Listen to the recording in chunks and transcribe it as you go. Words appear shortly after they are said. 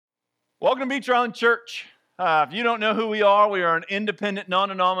Welcome to Beach Island Church. If you don't know who we are an independent,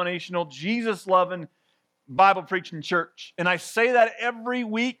 non-denominational, Jesus-loving, Bible-preaching church. And I say that every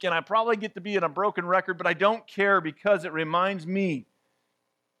week, and I probably get to be in a broken record, but I don't care because it reminds me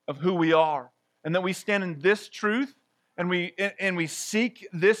of who we are and that we stand in this truth and we seek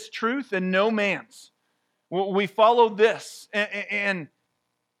this truth and no man's. We follow this, and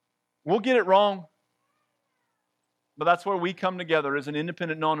we'll get it wrong. But that's where we come together as an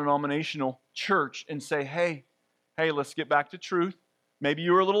independent, non-denominational church and say, hey, let's get back to truth. Maybe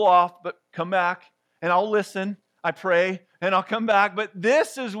you were a little off, but come back and I'll listen. I pray and I'll come back. But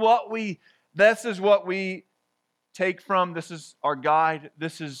this is what we take from. This is our guide.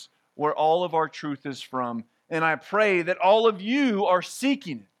 This is where all of our truth is from. And I pray that all of you are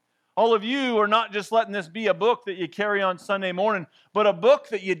seeking it. All of you are not just letting this be a book that you carry on Sunday morning, but a book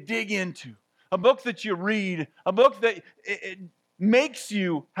that you dig into. A book that you read, a book that it makes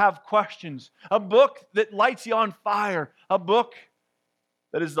you have questions, a book that lights you on fire, a book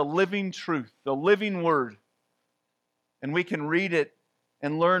that is the living truth, the living word. And we can read it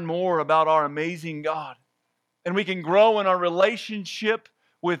and learn more about our amazing God. And we can grow in our relationship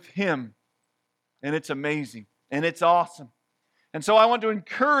with Him. And it's amazing. And it's awesome. And so I want to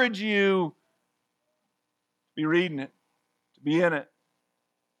encourage you to be reading it, to be in it.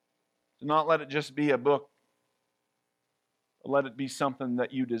 To not let it just be a book, but let it be something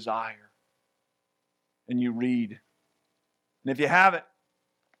that you desire and you read. And if you have it,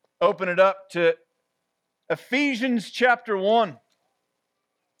 open it up to Ephesians chapter 1.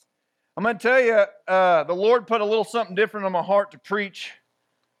 I'm going to tell you, the Lord put a little something different on my heart to preach,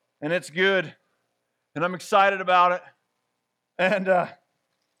 and it's good, and I'm excited about it. And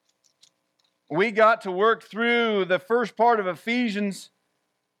we got to work through the first part of Ephesians.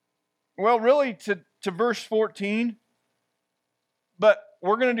 Well, really to verse 14, but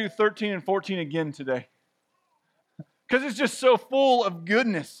we're going to do 13 and 14 again today because it's just so full of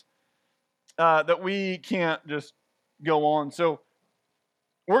goodness that we can't just go on. So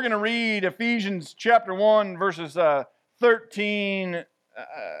we're going to read Ephesians chapter 1, verses 13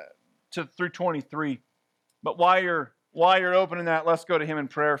 through 23. But while you're opening that, let's go to Him in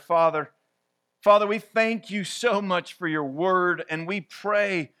prayer. Father, we thank You so much for Your word, and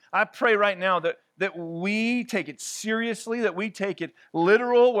I pray right now that we take it seriously, that we take it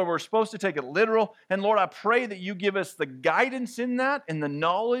literal where we're supposed to take it literal. And Lord, I pray that You give us the guidance in that and the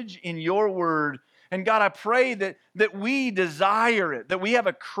knowledge in Your word. And God, I pray that we desire it, that we have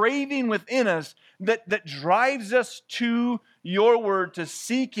a craving within us that drives us to Your word to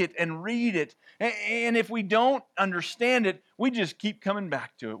seek it and read it. And if we don't understand it, we just keep coming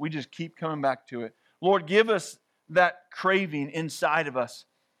back to it. Lord, give us that craving inside of us,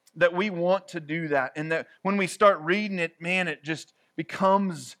 that we want to do that. And that when we start reading it, man, it just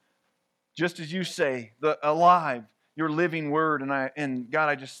becomes, just as You say, alive, Your living word. And God,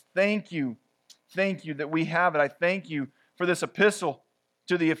 I just thank You that we have it. I thank You for this epistle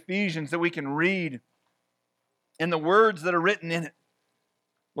to the Ephesians that we can read and the words that are written in it.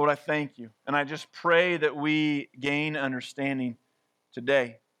 Lord, I thank You. And I just pray that we gain understanding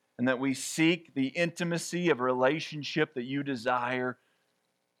today and that we seek the intimacy of a relationship that You desire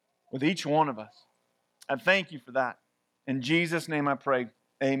with each one of us. I thank You for that. In Jesus' name I pray.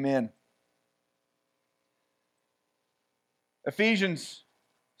 Amen. Ephesians,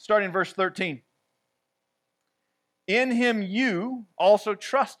 starting in verse 13. In Him you also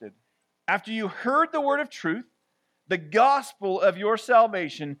trusted, after you heard the word of truth, the gospel of your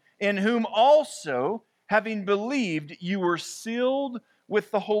salvation, in whom also, having believed, you were sealed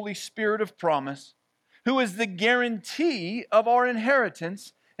with the Holy Spirit of promise, who is the guarantee of our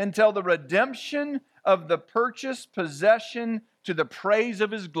inheritance until the redemption of the purchased possession to the praise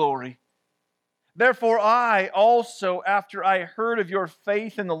of His glory. Therefore I also, after I heard of your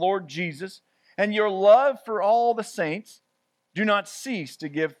faith in the Lord Jesus and your love for all the saints, do not cease to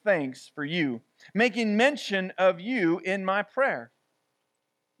give thanks for you, making mention of you in my prayer,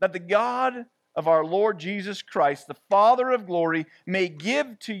 that the God of our Lord Jesus Christ, the Father of glory, may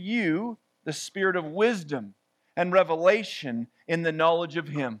give to you the spirit of wisdom and revelation in the knowledge of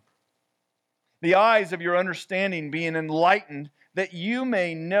Him, the eyes of your understanding being enlightened, that you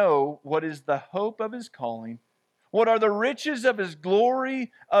may know what is the hope of His calling, what are the riches of His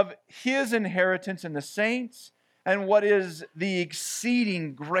glory, of His inheritance in the saints, and what is the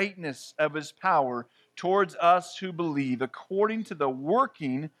exceeding greatness of His power towards us who believe, according to the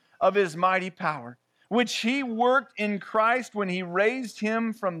working of His mighty power, which He worked in Christ when He raised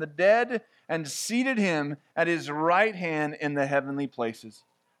Him from the dead and seated Him at His right hand in the heavenly places,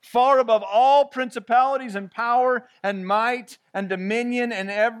 far above all principalities and power and might and dominion and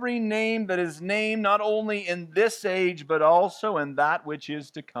every name that is named, not only in this age, but also in that which is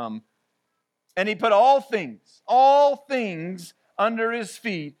to come. And he put all things under his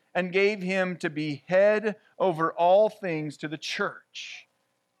feet and gave him to be head over all things to the church,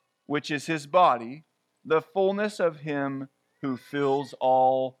 which is his body, the fullness of him who fills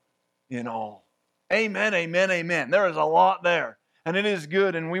all in all. Amen, amen, amen. There is a lot there. And it is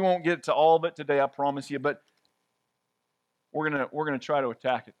good, and we won't get to all of it today, I promise you, but we're gonna try to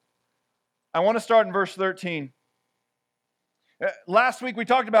attack it. I want to start in verse 13. Last week we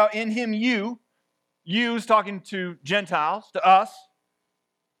talked about in him you's talking to Gentiles, to us,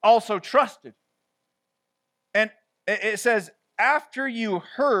 also trusted. And it says, after you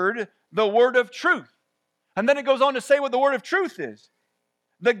heard the word of truth. And then it goes on to say what the word of truth is.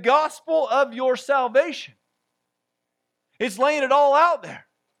 The gospel of your salvation. It's laying it all out there.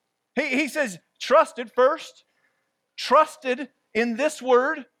 He says, trusted first, trusted in this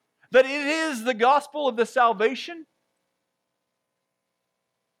word, that it is the gospel of the salvation.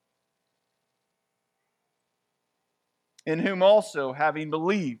 In whom also, having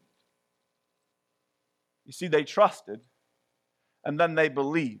believed. You see, they trusted, and then they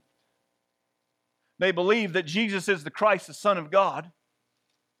believed. They believed that Jesus is the Christ, the Son of God.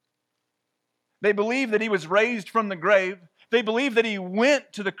 They believed that he was raised from the grave. They believed that he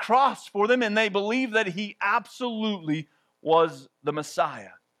went to the cross for them, and they believed that he absolutely was the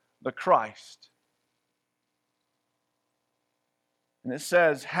Messiah, the Christ. And it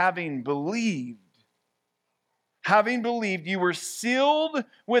says, having believed, you were sealed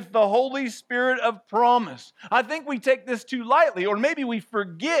with the Holy Spirit of promise. I think we take this too lightly, or maybe we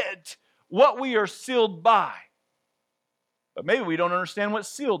forget what we are sealed by. But maybe we don't understand what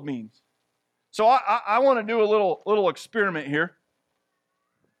sealed means. So I want to do a little experiment here.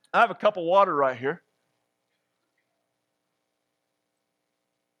 I have a cup of water right here.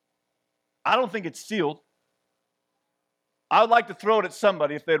 I don't think it's sealed. I would like to throw it at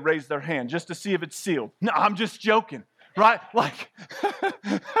somebody if they'd raise their hand just to see if it's sealed. No, I'm just joking, right? Like,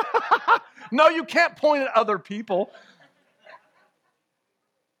 no, you can't point at other people.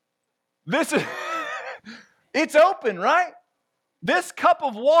 This is, it's open, right? This cup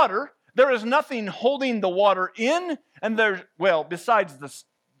of water, there is nothing holding the water in, and there's, well, besides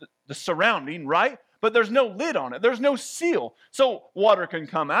the surrounding, right? But there's no lid on it. There's no seal. So water can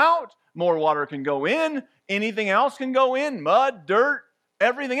come out, more water can go in, anything else can go in, mud, dirt,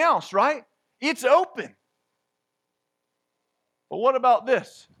 everything else, right? It's open. But what about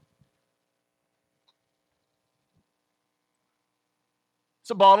this?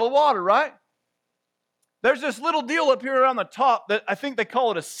 It's a bottle of water, right? There's this little deal up here around the top that I think they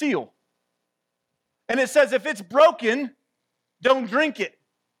call it a seal. And it says if it's broken, don't drink it.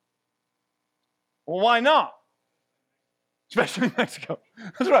 Well, why not? Especially in Mexico.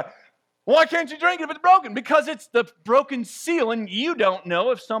 That's right. Why can't you drink it if it's broken? Because it's the broken seal and you don't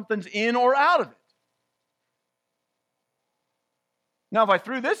know if something's in or out of it. Now, if I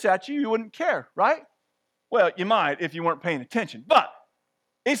threw this at you, you wouldn't care, right? Well, you might if you weren't paying attention. But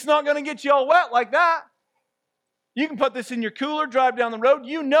it's not going to get you all wet like that. You can put this in your cooler, drive down the road.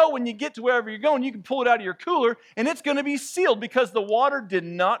 You know when you get to wherever you're going, you can pull it out of your cooler, and it's going to be sealed because the water did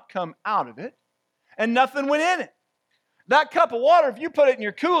not come out of it, and nothing went in it. That cup of water, if you put it in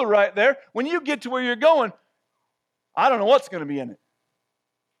your cooler right there, when you get to where you're going, I don't know what's going to be in it.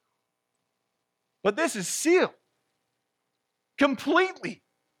 But this is sealed completely.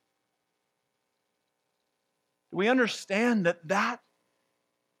 Do we understand that that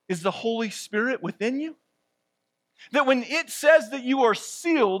is the Holy Spirit within you? That when it says that you are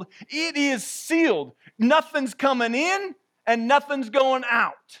sealed, it is sealed. Nothing's coming in and nothing's going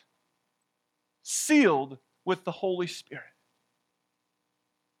out. Sealed with the Holy Spirit.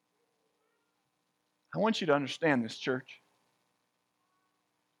 I want you to understand this, church.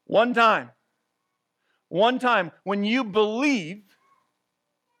 One time, when you believe,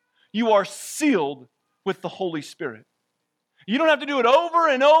 you are sealed with the Holy Spirit. You don't have to do it over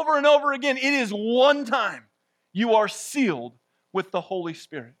and over and over again. It is one time. You are sealed with the Holy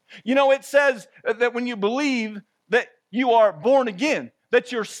Spirit. You know, it says that when you believe that you are born again,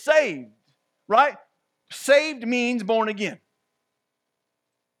 that you're saved, right? Saved means born again.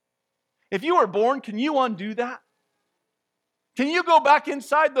 If you were born, can you undo that? Can you go back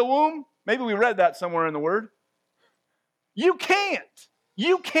inside the womb? Maybe we read that somewhere in the Word. You can't.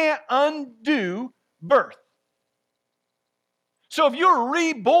 You can't undo birth. So if you're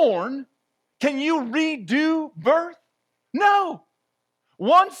reborn, can you redo birth? No.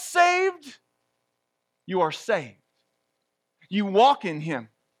 Once saved, you are saved. You walk in Him.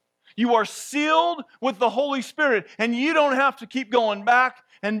 You are sealed with the Holy Spirit, and you don't have to keep going back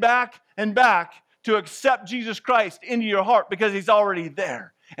and back and back to accept Jesus Christ into your heart, because He's already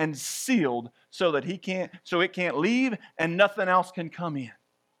there and sealed so that it can't leave and nothing else can come in.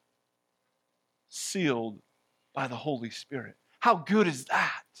 Sealed by the Holy Spirit. How good is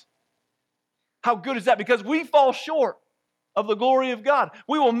that? How good is that? Because we fall short of the glory of God.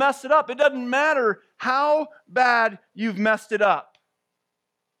 We will mess it up. It doesn't matter how bad you've messed it up.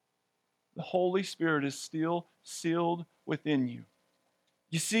 The Holy Spirit is still sealed within you.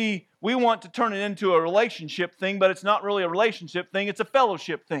 You see, we want to turn it into a relationship thing, but it's not really a relationship thing, it's a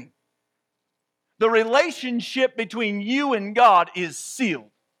fellowship thing. The relationship between you and God is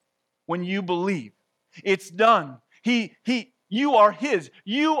sealed when you believe. It's done. You are His.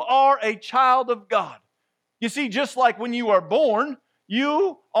 You are a child of God. You see, just like when you are born,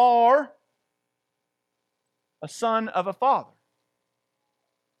 you are a son of a father.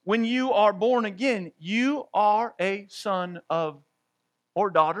 When you are born again, you are a son of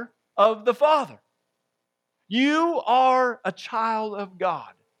or daughter of the Father. You are a child of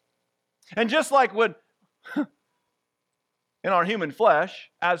God. And just like when in our human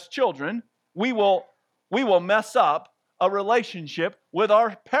flesh, as children, we will mess up a relationship with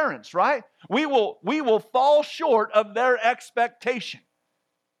our parents, right? We will fall short of their expectation.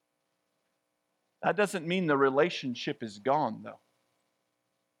 That doesn't mean the relationship is gone, though.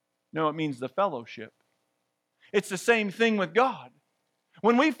 No, it means the fellowship. It's the same thing with God.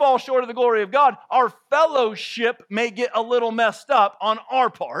 When we fall short of the glory of God, our fellowship may get a little messed up on our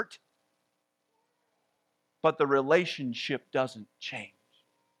part, but the relationship doesn't change.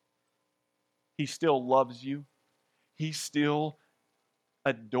 He still loves you. He still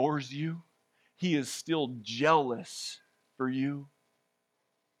adores you. He is still jealous for you.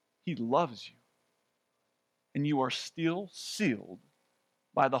 He loves you. And you are still sealed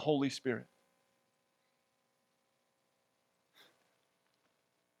by the Holy Spirit.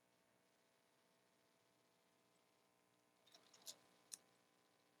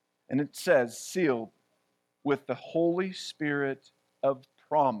 And it says, sealed with the Holy Spirit of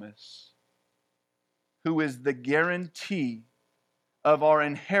promise, who is the guarantee of our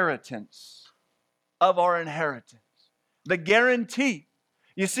inheritance. Of our inheritance. The guarantee.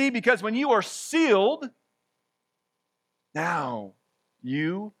 You see, because when you are sealed, now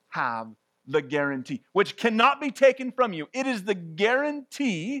you have the guarantee, which cannot be taken from you. It is the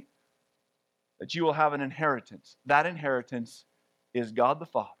guarantee that you will have an inheritance. That inheritance is God the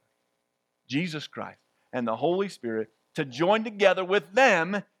Father, Jesus Christ, and the Holy Spirit to join together with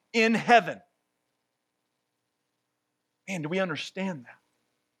them in heaven. Man, do we understand that?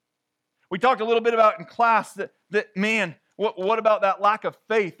 We talked a little bit about in class that man, what about that lack of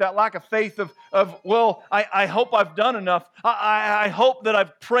faith? That lack of faith well, I hope I've done enough. I hope that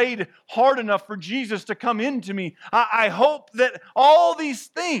I've prayed hard enough for Jesus to come into me. I hope that all these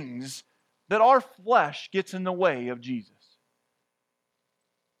things, that our flesh gets in the way of Jesus.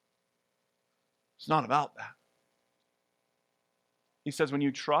 It's not about that. He says when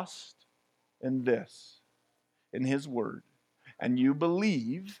you trust in this, in His Word, and you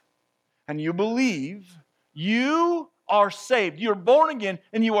believe, you are saved. You're born again,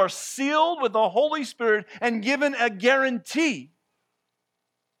 and you are sealed with the Holy Spirit and given a guarantee.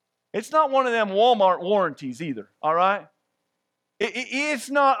 It's not one of them Walmart warranties either, all right? It's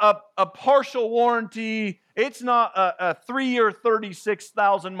not a partial warranty. It's not a 3-year,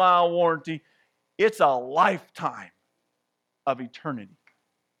 36,000-mile warranty. It's a lifetime of eternity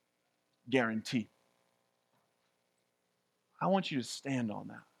guarantee. I want you to stand on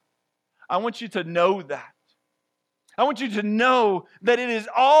that. I want you to know that. I want you to know that it is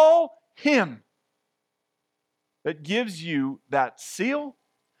all Him that gives you that seal,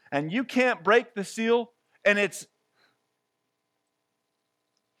 and you can't break the seal, and it's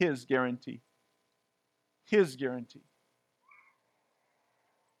His guarantee. His guarantee.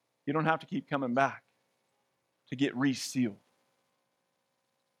 You don't have to keep coming back to get resealed.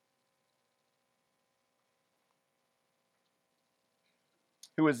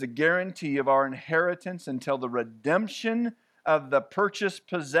 Who is the guarantee of our inheritance until the redemption of the purchased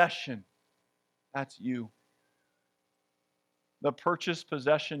possession. That's you. The purchased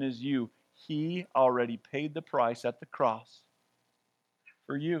possession is you. He already paid the price at the cross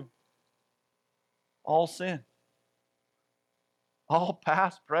for you. All sin. All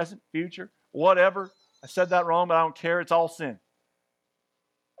past, present, future, whatever. I said that wrong, but I don't care. It's all sin.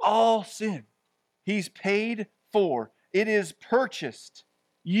 All sin. He's paid for. It is purchased.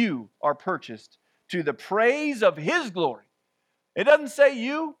 You are purchased to the praise of His glory. It doesn't say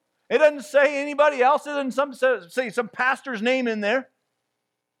you. It doesn't say anybody else. It doesn't say some pastor's name in there.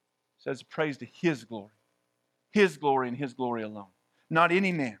 It says praise to His glory. His glory and His glory alone. Not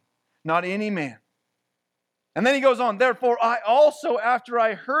any man. Not any man. And then he goes on, therefore I also, after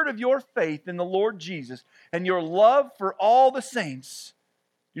I heard of your faith in the Lord Jesus and your love for all the saints,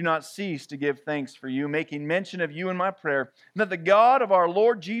 do not cease to give thanks for you, making mention of you in my prayer, that the God of our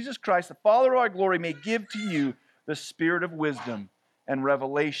Lord Jesus Christ, the Father of our glory, may give to you the spirit of wisdom and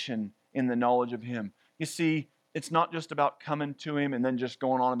revelation in the knowledge of Him. You see, it's not just about coming to Him and then just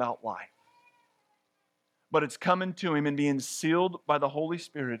going on about life. But it's coming to Him and being sealed by the Holy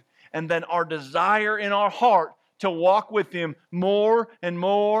Spirit. And then our desire in our heart to walk with Him more and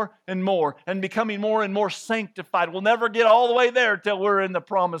more and more, and becoming more and more sanctified. We'll never get all the way there till we're in the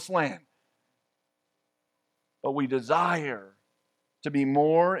promised land. But we desire to be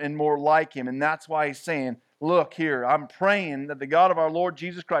more and more like Him. And that's why He's saying, look here, I'm praying that the God of our Lord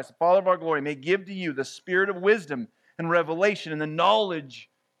Jesus Christ, the Father of our glory, may give to you the spirit of wisdom and revelation and the knowledge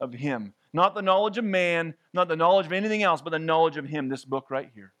of Him. Not the knowledge of man, not the knowledge of anything else, but the knowledge of Him, this book right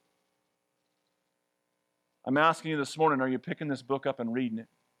here. I'm asking you this morning, are you picking this book up and reading it?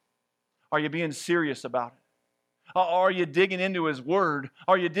 Are you being serious about it? Are you digging into His Word?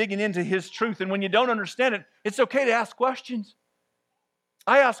 Are you digging into His truth? And when you don't understand it, it's okay to ask questions.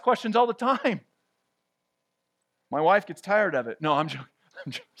 I ask questions all the time. My wife gets tired of it. No, I'm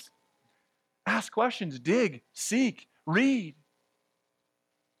joking. Ask questions, dig, seek, read.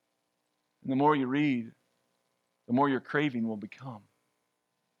 And the more you read, the more your craving will become.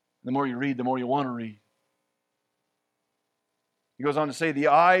 The more you read, the more you want to read. He goes on to say, the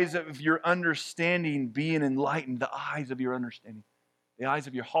eyes of your understanding being enlightened, the eyes of your understanding, the eyes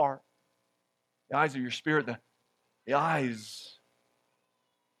of your heart, the eyes of your spirit, the eyes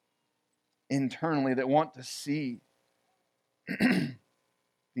internally that want to see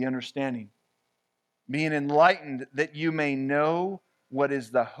the understanding. Being enlightened that you may know what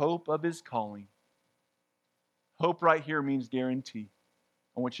is the hope of His calling. Hope right here means guarantee.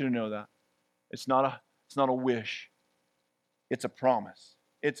 I want you to know that. It's not a wish. It's a promise.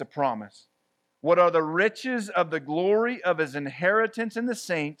 It's a promise. What are the riches of the glory of His inheritance in the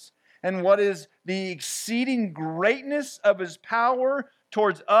saints, and what is the exceeding greatness of His power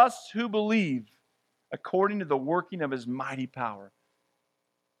towards us who believe, according to the working of His mighty power?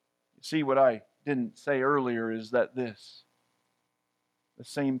 See, what I didn't say earlier is that the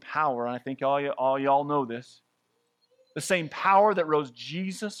same power, and I think all y'all know this, the same power that rose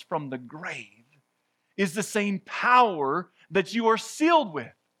Jesus from the grave is the same power that you are sealed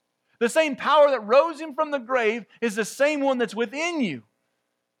with. The same power that rose Him from the grave is the same one that's within you.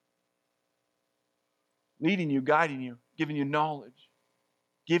 Leading you, guiding you, giving you knowledge,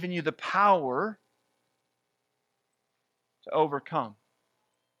 giving you the power to overcome.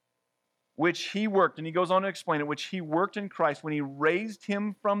 Which He worked, and he goes on to explain it, which He worked in Christ when He raised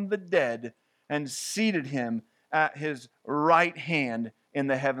Him from the dead and seated Him at His right hand in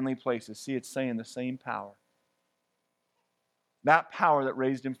the heavenly places. See, it's saying the same power. That power that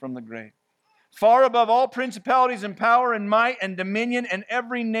raised Him from the grave. Far above all principalities and power and might and dominion and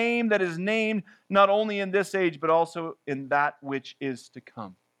every name that is named, not only in this age, but also in that which is to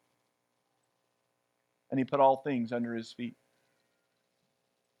come. And He put all things under His feet.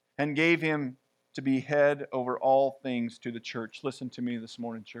 And gave Him to be head over all things to the church. Listen to me this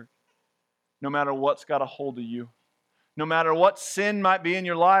morning, church. No matter what's got a hold of you, no matter what sin might be in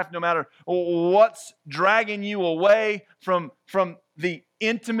your life, no matter what's dragging you away from the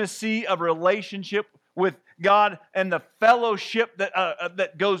intimacy of relationship with God and the fellowship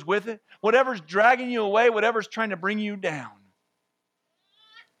that goes with it, whatever's dragging you away, whatever's trying to bring you down,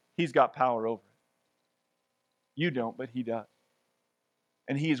 He's got power over it. You don't, but He does.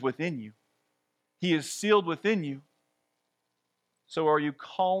 And He is within you. He is sealed within you. So are you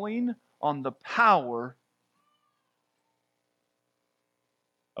calling on the power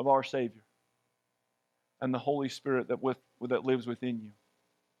of our Savior and the Holy Spirit that lives within you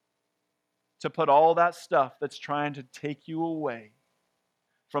to put all that stuff that's trying to take you away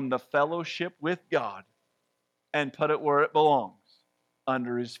from the fellowship with God and put it where it belongs,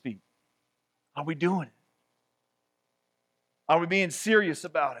 under His feet? Are we doing it? Are we being serious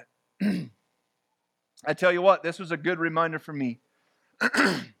about it? I tell you what, this was a good reminder for me.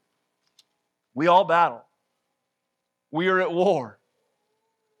 We all battle. We are at war.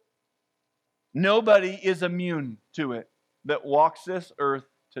 Nobody is immune to it that walks this earth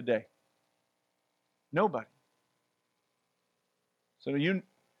today. Nobody.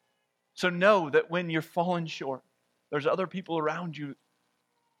 So know that when you're falling short, there's other people around you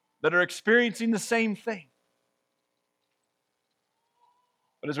that are experiencing the same thing.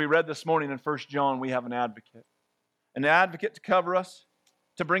 But as we read this morning in 1 John, we have an advocate. An advocate to cover us,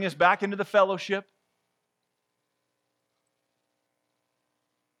 to bring us back into the fellowship.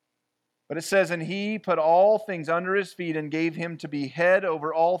 But it says, and He put all things under His feet and gave Him to be head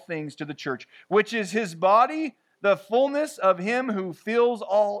over all things to the church, which is His body, the fullness of Him who fills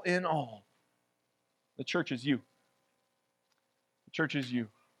all in all. The church is you. The church is you.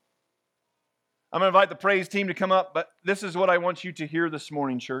 I'm going to invite the praise team to come up, but this is what I want you to hear this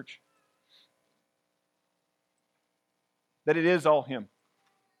morning, church. That it is all Him.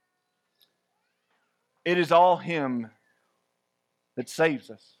 It is all Him that saves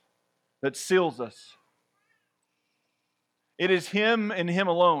us, that seals us. It is Him and Him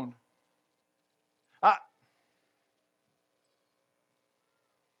alone.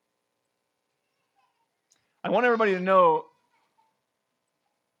 I want everybody to know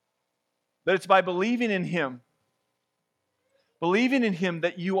that it's by believing in Him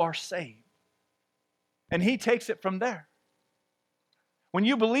that you are saved. And He takes it from there. When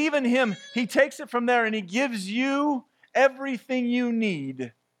you believe in Him, He takes it from there and He gives you everything you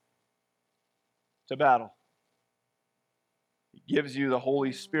need to battle. He gives you the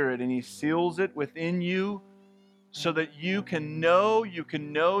Holy Spirit and He seals it within you so that you can know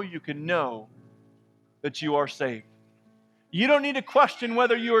that you are saved. You don't need to question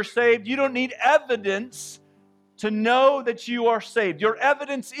whether you are saved. You don't need evidence to know that you are saved. Your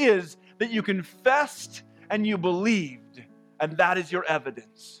evidence is that you confessed and you believed, and that is your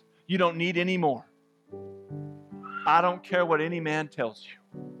evidence. You don't need any more. I don't care what any man tells you.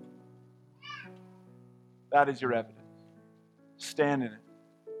 That is your evidence. Stand in it.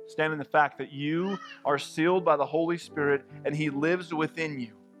 Stand in the fact that you are sealed by the Holy Spirit and He lives within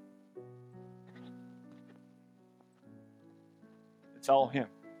you. It's all Him.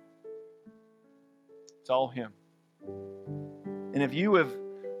 It's all Him. And if you have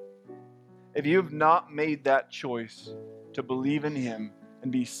not made that choice to believe in Him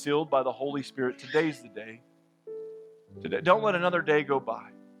and be sealed by the Holy Spirit, today's the day. Today, don't let another day go by.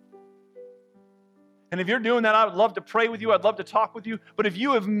 And if you're doing that, I would love to pray with you. I'd love to talk with you. But if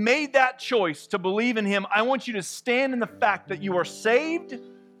you have made that choice to believe in Him, I want you to stand in the fact that you are saved.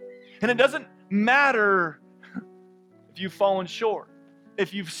 And it doesn't matter if you've fallen short,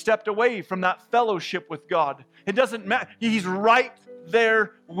 if you've stepped away from that fellowship with God. It doesn't matter. He's right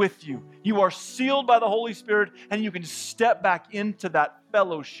there with you. You are sealed by the Holy Spirit, and you can step back into that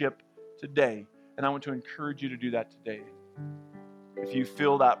fellowship today. And I want to encourage you to do that today. If you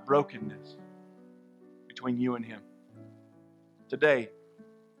feel that brokenness between you and Him. Today,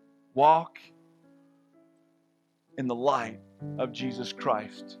 walk in the light of Jesus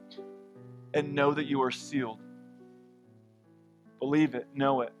Christ and know that you are sealed. Believe it,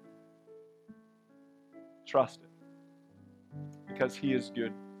 know it, trust it, because He is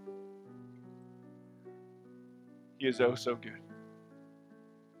good. He is oh so good.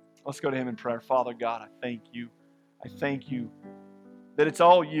 Let's go to Him in prayer. Father God, I thank You. I thank You that it's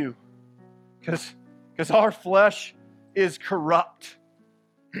all You, because our flesh is corrupt,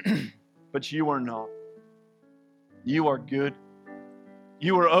 but You are not. You are good.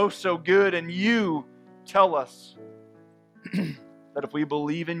 You are oh so good, and You tell us that if we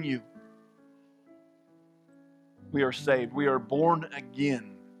believe in You, we are saved. We are born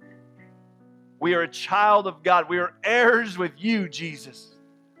again. We are a child of God. We are heirs with You, Jesus.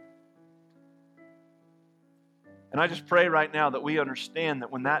 And I just pray right now that we understand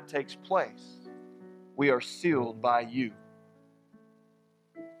that when that takes place, we are sealed by You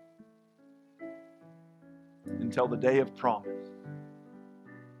until the day of promise.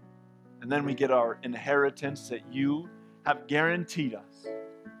 And then we get our inheritance that You have guaranteed us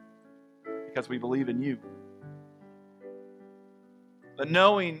because we believe in You. But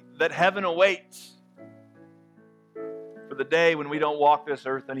knowing that heaven awaits for the day when we don't walk this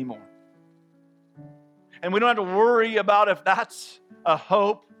earth anymore. And we don't have to worry about if that's a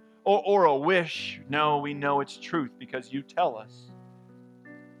hope or a wish. No, we know it's truth because You tell us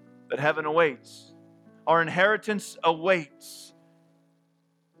that heaven awaits. Our inheritance awaits.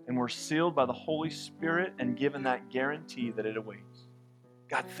 And we're sealed by the Holy Spirit and given that guarantee that it awaits.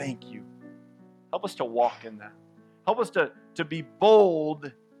 God, thank You. Help us to walk in that. Help us to be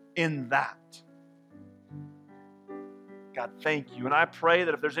bold in that. God, thank You. And I pray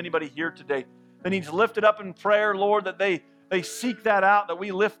that if there's anybody here today that needs lifted up in prayer, Lord, that they seek that out, that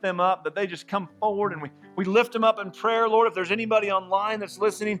we lift them up, that they just come forward and we lift them up in prayer, Lord. If there's anybody online that's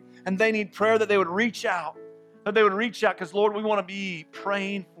listening and they need prayer, that they would reach out. That they would reach out because, Lord, we want to be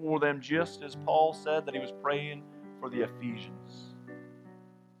praying for them just as Paul said that he was praying for the Ephesians.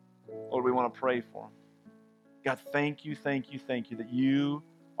 Lord, we want to pray for them. God, thank You that You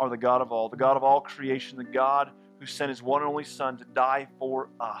are the God of all creation, the God who sent his one and only Son to die for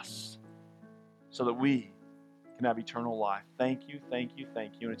us so that we can have eternal life. Thank you, thank you,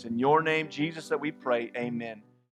 thank you. And it's in your name, Jesus, that we pray. Amen.